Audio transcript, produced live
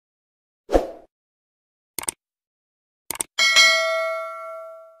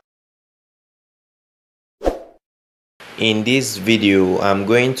In this video, I'm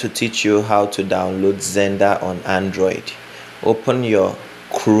going to teach you how to download Xender on Android. Open your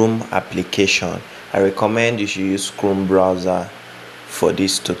Chrome application. I recommend you should use Chrome browser for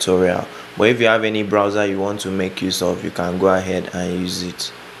this tutorial. But if you have any browser you want to make use of, you can go ahead and use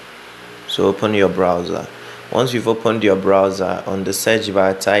it. So open your browser. Once you've opened your browser, on the search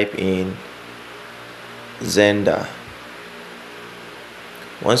bar type in Xender.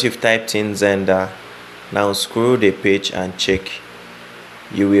 Once you've typed in Xender, now scroll the page and check.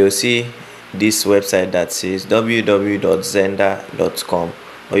 You will see this website that says www.xender.com,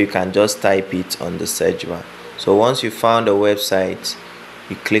 or you can just type it on the search bar. So once you found the website,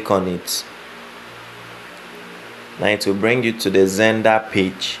 you click on it. Now it will bring you to the Xender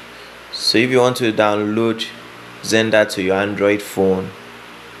page. So if you want to download Xender to your Android phone,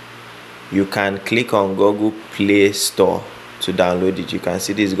 you can click on Google Play Store to download it. You can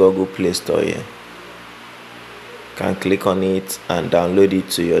see this Google Play Store here. You can click on it and download it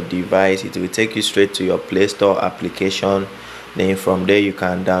to your device. It will take you straight to your Play Store application. Then from there you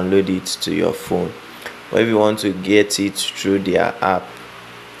can download it to your phone. Or if you want to get it through their app,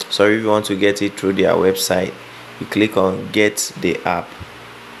 if you want to get it through their website, you click on Get the App.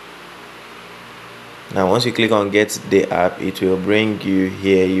 Now once you click on Get the App, it will bring you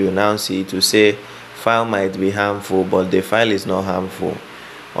here. You will now see it will say file might be harmful, but the file is not harmful.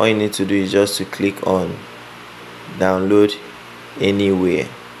 All you need to do is just to click on Download Anywhere,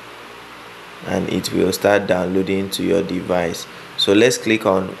 and it will start downloading to your device. So let's click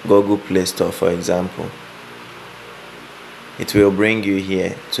on Google Play Store, for example. It will bring you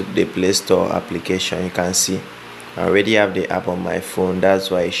here to the Play Store application. You can see I already have the app on my phone. That's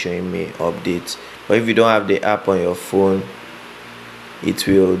why it's showing me updates. But if you don't have the app on your phone, it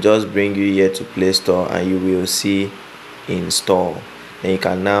will just bring you here to Play Store and you will see Install. Then you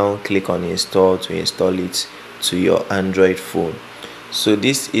can now click on Install to install it to your Android phone. So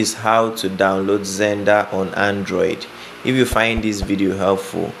this is how to download Xender on Android. If you find this video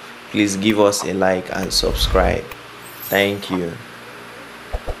helpful, please give us a like and subscribe. Thank you.